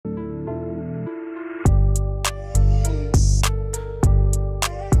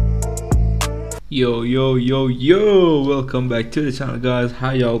Yo, welcome back to the channel, guys.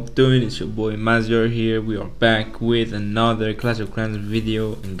 How y'all doing? It's your boy Mazur here. We are back with another Clash of Clans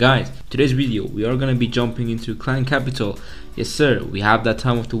video, and guys, today's video we are gonna be jumping into clan capital. Yes sir, we have that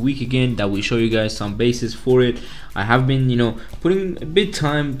time of the week again that we show you guys some bases for it. I have been putting a bit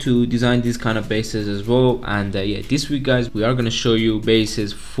time to design these kind of bases as well, and yeah, this week guys we are gonna show you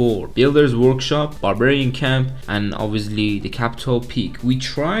bases for Builders Workshop, Barbarian Camp, and obviously the Capital Peak. We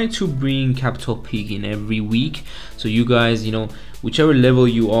try to bring Capital Peak in every week, so you guys whichever level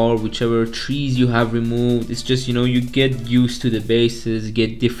you are, whichever trees you have removed, it's just you get used to the bases,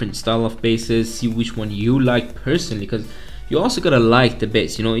 get different style of bases, see which one you like personally, because you also gotta like the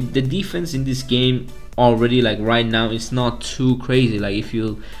base. The defense in this game already, like right now, it's not too crazy. Like if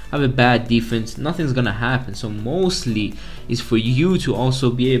you have a bad defense, nothing's gonna happen. So mostly is for you to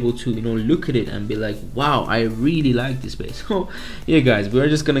also be able to look at it and be like, wow, I really like this base. So yeah guys, we're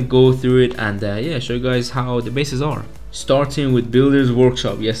just gonna go through it and yeah, show you guys how the bases are, starting with Builders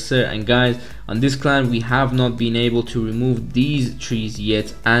Workshop. Yes sir. And guys, on this clan we have not been able to remove these trees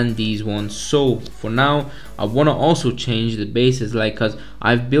yet and these ones, so for now I want to also change the bases, like, because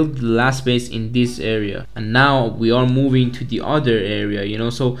I've built the last base in this area and now we are moving to the other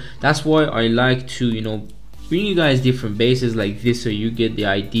area, so that's why I like to bring you guys different bases like this, so you get the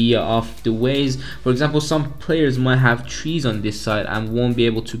idea of the ways. For example, some players might have trees on this side and won't be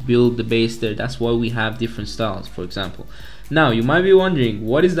able to build the base there. That's why we have different styles, for example. Now you might be wondering,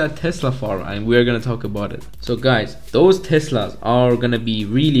 what is that Tesla farm? And we're gonna talk about it. So guys, those Teslas are gonna be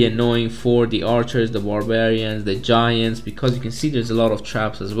really annoying for the archers, the barbarians, the giants, because you can see there's a lot of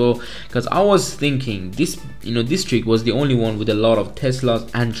traps as well. Because I was thinking this district was the only one with a lot of Teslas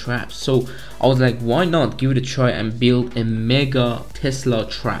and traps, so I was like, why not give it a try and build a mega Tesla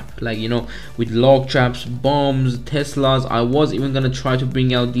trap, like with log traps, bombs, Teslas. I was even gonna try to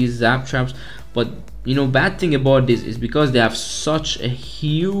bring out these zap traps, but bad thing about this is because they have such a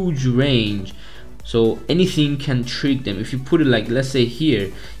huge range, so anything can trick them. If you put it like, let's say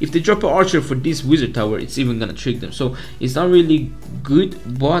here, if they drop an archer for this wizard tower, it's even gonna trick them. So it's not really good,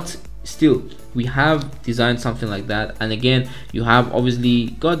 but still we have designed something like that. And again, you have obviously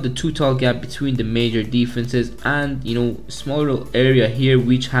got the 2 tall gap between the major defenses, and small little area here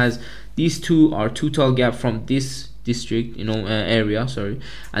which has these two are 2 tall gap from this district area, sorry,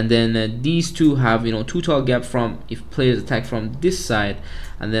 and then these two have 2 tall gap from if players attack from this side,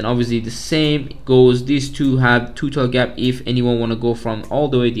 and then obviously the same goes, these two have 2 tall gap if anyone want to go from all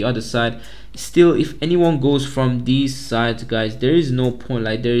the way the other side. Still, if anyone goes from these sides guys, there is no point,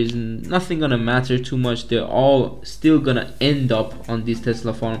 like there is nothing gonna matter too much. They're all still gonna end up on this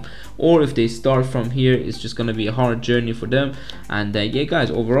Tesla farm, or if they start from here, it's just gonna be a hard journey for them. And yeah guys,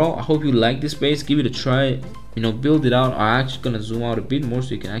 overall I hope you like this base, give it a try, build it out. I'm actually gonna zoom out a bit more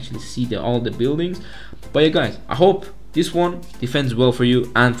so you can actually see all the buildings. But yeah guys, I hope this one defends well for you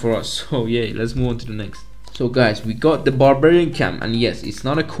and for us. So yeah, let's move on to the next. So guys, we got the Barbarian Camp, and yes, it's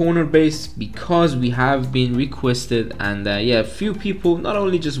not a corner base because we have been requested, and yeah, a few people, not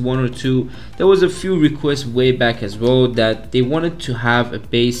only just 1 or 2, there was a few requests way back as well that they wanted to have a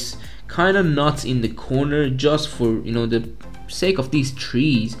base kind of not in the corner, just for the sake of these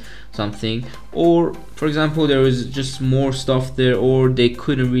trees something, or for example there was just more stuff there, or they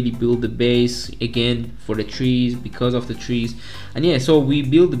couldn't really build the base again for the trees because of the trees. And yeah, so we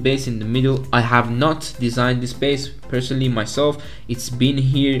build the base in the middle. I have not designed this base personally myself. It's been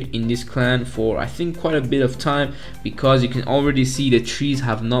here in this clan for I think quite a bit of time, because you can already see the trees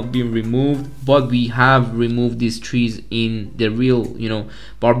have not been removed, but we have removed these trees in the real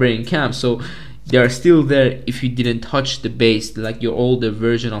Barbarian Camp, so they are still there. If you didn't touch the base, like your older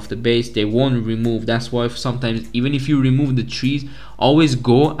version of the base, they won't remove. That's why sometimes even if you remove the trees, always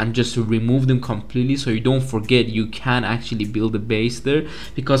go and just remove them completely, so you don't forget you can actually build a base there.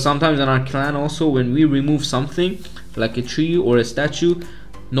 Because sometimes in our clan also, when we remove something like a tree or a statue,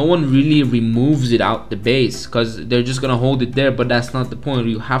 no one really removes it out the base because they're just gonna hold it there, but that's not the point.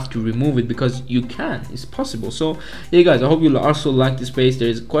 You have to remove it because you can, it's possible. So yeah guys, I hope you also like this base.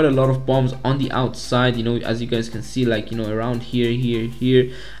 There's quite a lot of bombs on the outside, as you guys can see, like around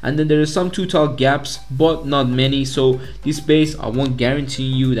here, and then there are some 2 tall gaps, but not many. So this base, I won't guarantee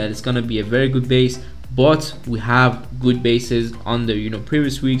you that it's gonna be a very good base, but we have good bases on the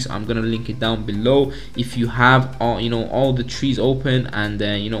previous weeks. I'm gonna link it down below. If you have all the trees open, and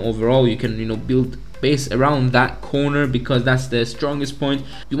overall you can build base around that corner, because that's the strongest point.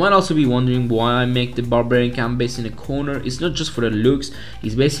 You might also be wondering why I make the Barbarian Camp base in a corner. It's not just for the looks,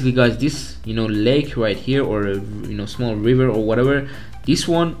 it's basically guys, this lake right here, or a small river or whatever, this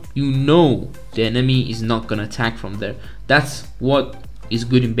one, the enemy is not gonna attack from there. That's what is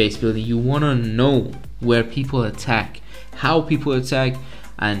good in base building. You want to know where people attack, how people attack,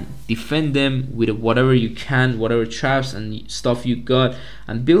 and defend them with whatever you can, whatever traps and stuff you got,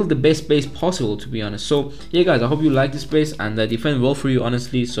 and build the best base possible, to be honest. So yeah guys, I hope you like this base, and defend well for you,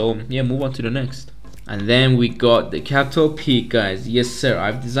 honestly. So yeah, move on to the next. And then we got the capital peak, guys. Yes sir,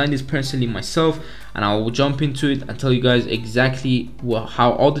 I've designed this personally myself, and I will jump into it and tell you guys exactly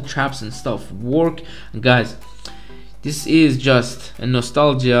how all the traps and stuff work. And guys, this is just a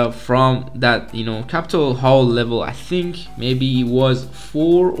nostalgia from that, you know, Capital Hall level. I think maybe it was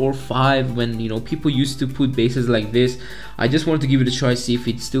 4 or 5 when, you know, people used to put bases like this. I just wanted to give it a try, see if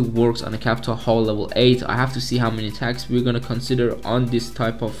it still works on a Capital Hall level 8. I have to see how many attacks we're gonna consider on this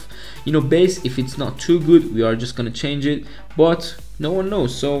type of, you know, base. If it's not too good, we are just gonna change it, but no one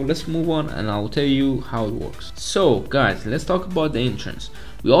knows. So let's move on and I'll tell you how it works. So guys, let's talk about the entrance.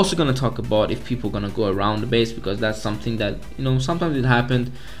 We're also gonna talk about if people gonna go around the base, because that's something that, you know, sometimes it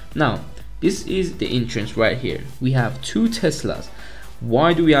happened. Now this is the entrance right here. We have 2 Teslas.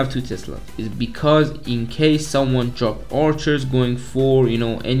 Why do we have 2 Teslas? Is because in case someone drop archers going for, you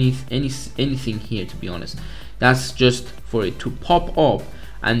know, anything here, to be honest, that's just for it to pop up.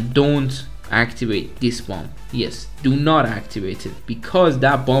 And don't activate this bomb. Yes, do not activate it, because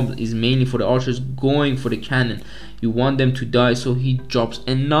that bomb is mainly for the archers going for the cannon. You want them to die, so he drops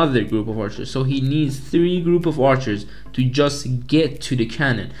another group of archers. So he needs 3 group of archers to just get to the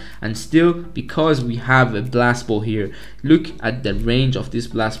cannon. And still, because we have a blast ball here, look at the range of this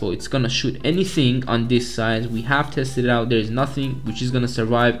blast ball. It's gonna shoot anything on this side. We have tested it out. There is nothing which is gonna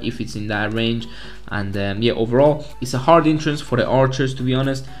survive if it's in that range. And yeah, overall it's a hard entrance for the archers, to be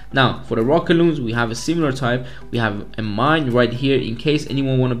honest. Now for the rockaloons, we have a similar type. We have a mine right here in case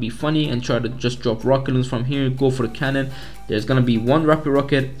anyone want to be funny and try to just drop rockaloons from here, go for the cannon. There's gonna be 1 rapid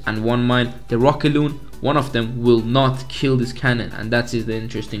rocket and 1 mine. The rockaloon, one of them will not kill this cannon, and that is the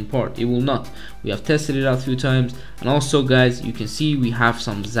interesting part. It will not. We have tested it out a few times. And also guys, you can see we have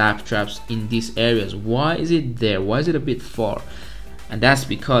some zap traps in these areas. Why is it there? Why is it a bit far? And that's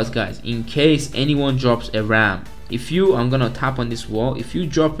because guys, in case anyone drops a ram, if you, I'm gonna tap on this wall, if you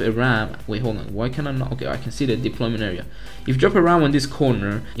drop a ram, wait, hold on, why can I not? Okay, I can see the deployment area. If you drop a ram on this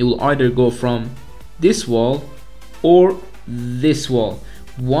corner, it will either go from this wall or this wall.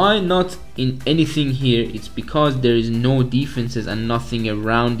 Why not in anything here? It's because there is no defenses and nothing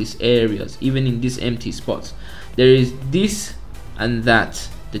around these areas. Even in these empty spots, there is this and that,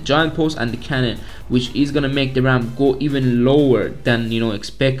 the giant post and the cannon, which is gonna make the ram go even lower than, you know,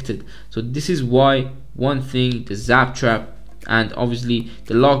 expected. So this is why, one thing, the zap trap and obviously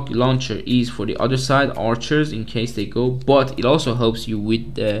the log launcher is for the other side, archers, in case they go, but it also helps you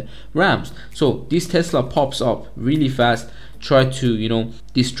with the rams. So this Tesla pops up really fast. Try to, you know,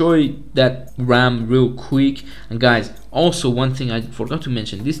 destroy that ram real quick. And guys, also one thing I forgot to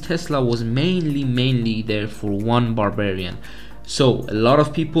mention, this Tesla was mainly there for 1 barbarian. So a lot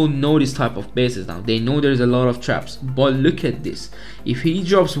of people know this type of bases now. They know there's a lot of traps, but look at this. If he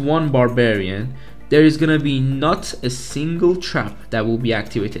drops 1 barbarian, there is gonna be not a single trap that will be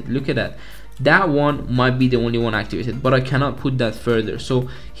activated. Look at that. That one might be the only one activated, but I cannot put that further. So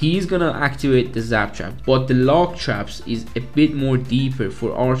he's gonna activate the zap trap, but the log traps is a bit more deeper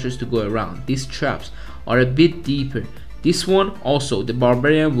for archers to go around. These traps are a bit deeper. This one also, the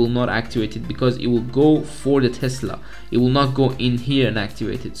barbarian will not activate it because it will go for the Tesla. It will not go in here and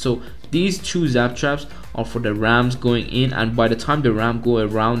activate it. So these 2 zap traps are for the rams going in, and by the time the ram go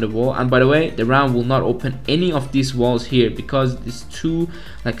around the wall, and by the way, the ram will not open any of these walls here because it's too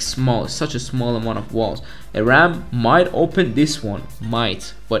like small, such a small amount of walls. A ram might open this one,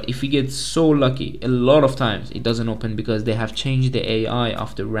 might, but if he gets so lucky, a lot of times it doesn't open because they have changed the AI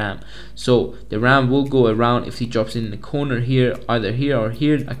of the ram. So the ram will go around if he drops in the corner here, either here or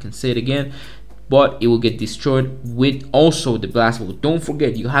here. I can say it again, but it will get destroyed with also the blast ball. Don't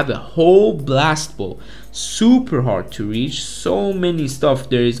forget, you have a whole blast ball, super hard to reach. So many stuff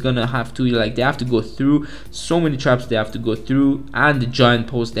there is gonna have to, like, they have to go through so many traps they have to go through, and the giant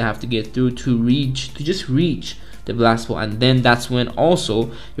post they have to get through to just reach the blast ball. And then that's when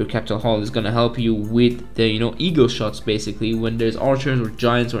also your Capital Hall is gonna help you with the, you know, eagle shots, basically when there's archers or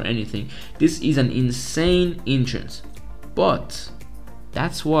giants or anything. This is an insane entrance, but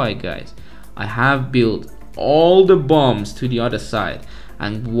that's why guys, I have built all the bombs to the other side.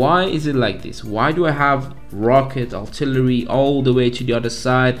 And why is it like this? Why do I have rocket artillery all the way to the other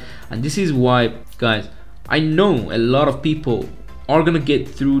side? And this is why guys, I know a lot of people are gonna get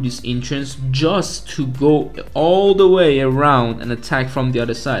through this entrance just to go all the way around and attack from the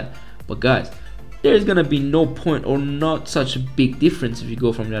other side. But guys, there's gonna be no point or not such a big difference if you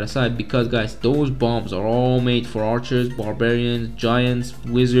go from the other side, because guys, those bombs are all made for archers, barbarians, giants,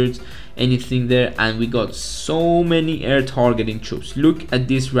 wizards, anything there. And we got so many air targeting troops. Look at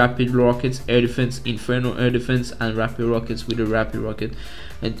this rapid rockets, air defense, inferno air defense, and rapid rockets with a rapid rocket,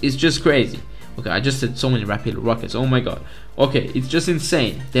 and it's just crazy. Okay, I just said so many rapid rockets, oh my god. Okay, it's just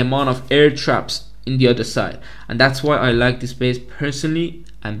insane the amount of air traps in the other side, and that's why I like this base personally.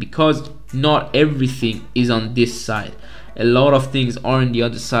 And because not everything is on this side, a lot of things are on the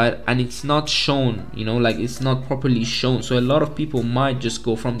other side, and it's not shown, you know, like it's not properly shown, so a lot of people might just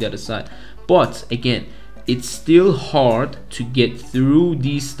go from the other side. But again, it's still hard to get through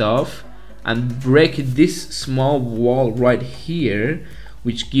these stuff and break this small wall right here,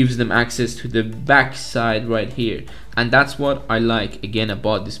 which gives them access to the back side right here. And that's what I like again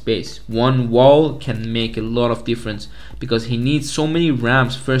about this base. One wall can make a lot of difference, because he needs so many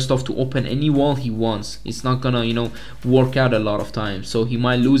ramps first off to open any wall he wants. It's not gonna, you know, work out a lot of times, so he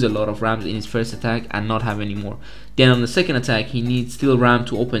might lose a lot of ramps in his first attack and not have any more. Then on the second attack, he needs still ramp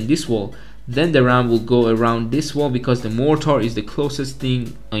to open this wall. Then the ram will go around this wall, because the mortar is the closest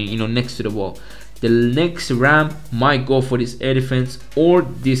thing, you know, next to the wall. The next ram might go for this air defense or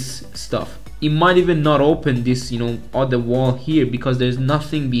this stuff. It might even not open this, you know, other wall here, because there's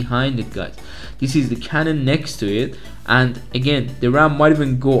nothing behind it, guys. This is the cannon next to it, and again, the ram might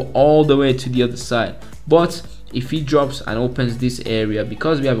even go all the way to the other side. But if he drops and opens this area,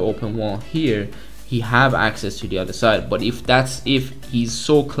 because we have an open wall here, he have access to the other side. But if he's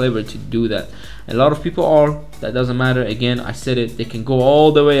so clever to do that, a lot of people are, that doesn't matter. Again, I said it, they can go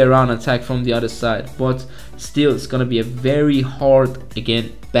all the way around and attack from the other side, but still it's gonna be a very hard,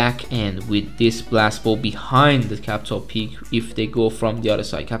 again, back end with this blast ball behind the capital peak if they go from the other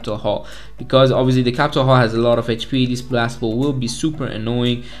side, capital hall, because obviously the capital hall has a lot of HP. This blast ball will be super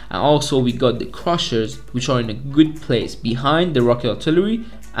annoying. And also we got the crushers, which are in a good place behind the rocket artillery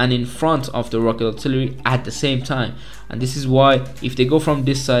and in front of the rocket artillery at the same time. And this is why if they go from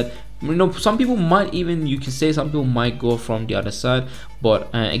this side, you know, some people might even, you can say some people might go from the other side, but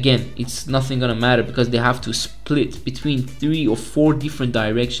again, it's nothing gonna matter, because they have to split between 3 or 4 different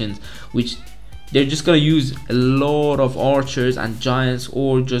directions, which they're just gonna use a lot of archers and giants,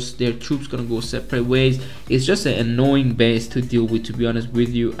 or just their troops gonna go separate ways. It's just an annoying base to deal with, to be honest with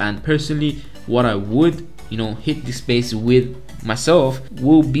you. And personally, what I would, you know, hit this base with myself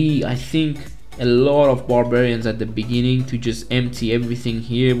will be, I think, a lot of barbarians at the beginning to just empty everything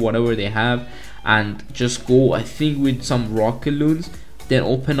here, whatever they have, and just go, I think, with some rocket loons, then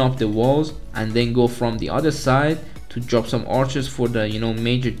open up the walls, and then go from the other side to drop some archers for the, you know,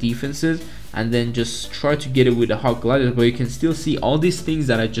 major defenses, and then just try to get it with the hawk gliders. But you can still see all these things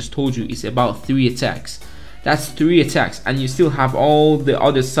that I just told you is about 3 attacks. That's 3 attacks, and you still have all the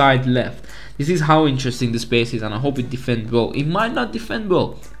other side left. This is how interesting this base is, and I hope it defends well. It might not defend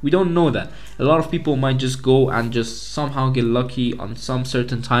well, we don't know that. A lot of people might just go and just somehow get lucky on some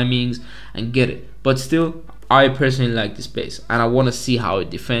certain timings and get it. But still, I personally like this base, and I want to see how it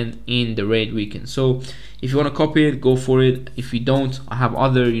defends in the raid weekend. So if you want to copy it, go for it. If you don't, I have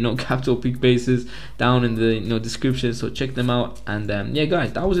other, you know, capital peak bases down in the, you know, description, so check them out. And yeah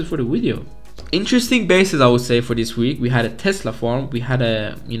guys, that was it for the video. Interesting bases, I would say, for this week. We had a Tesla farm, we had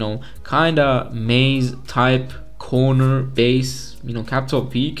a, you know, kind of maze type corner base, you know, capital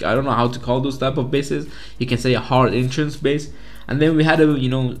peak. I don't know how to call those type of bases. You can say a hard entrance base. And then we had a, you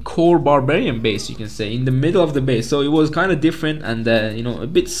know, core barbarian base, you can say, in the middle of the base. So it was kind of different and you know, a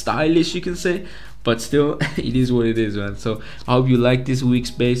bit stylish, you can say. But still, it is what it is, man. So I hope you like this week's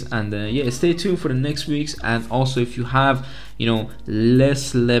base, and yeah, stay tuned for the next weeks. And also, if you have, you know,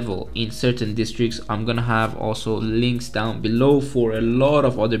 less level in certain districts, I'm gonna have also links down below for a lot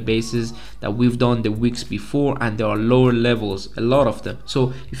of other bases that we've done the weeks before, and there are lower levels, a lot of them.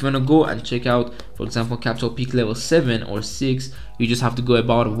 So if you wanna go and check out, for example, capital peak level 7 or 6, you just have to go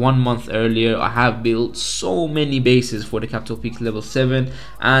about 1 month earlier. I have built so many bases for the capital peak level 7,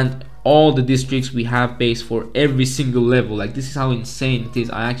 and all the districts we have base for every single level. Like, this is how insane it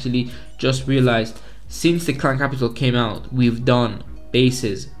is. I actually just realized, since the clan capital came out, we've done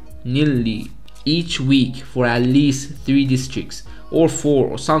bases nearly each week for at least 3 districts or 4,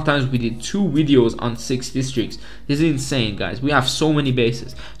 or sometimes we did 2 videos on 6 districts. This is insane, guys. We have so many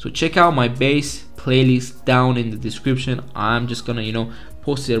bases. So check out my base playlist down in the description. I'm just gonna, you know,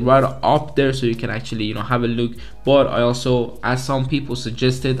 post it right up there so you can actually, you know, have a look. But I also, as some people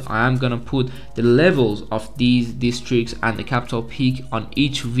suggested, I am gonna put the levels of these districts and the capital peak on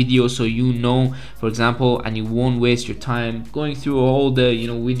each video, so you know, for example, and you won't waste your time going through all the, you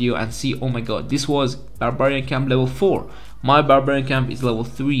know, video and see, oh my god, this was barbarian camp level 4, My Barbarian camp is level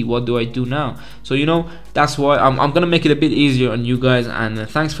 3. What do I do now? So you know, that's why I'm gonna make it a bit easier on you guys. And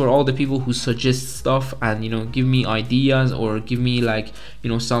thanks for all the people who suggest stuff and, you know, give me ideas or give me, like, you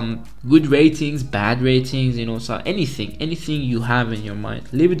know, some good ratings, bad ratings, you know, so anything you have in your mind,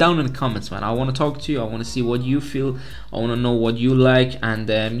 leave it down in the comments, man. I want to talk to you. I want to see what you feel. I want to know what you like. And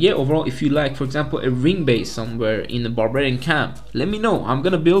yeah, overall, if you like, for example, a ring base somewhere in the Barbarian camp, let me know. I'm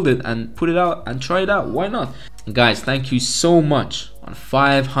gonna build it and put it out and try it out. Why not? And guys, thank you so much on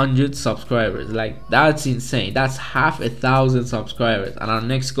 500 subscribers. Like, that's insane. That's half 1,000 subscribers, and our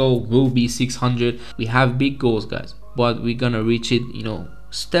next goal will be 600. We have big goals, guys, but we're gonna reach it, you know,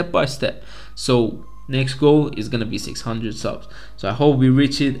 step by step. So next goal is gonna be 600 subs. So I hope we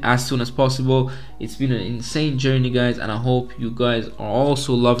reach it as soon as possible. It's been an insane journey, guys, and I hope you guys are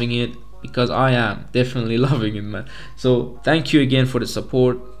also loving it, because I am definitely loving it, man. So thank you again for the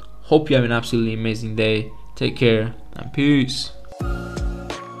support. Hope you have an absolutely amazing day. Take care and peace.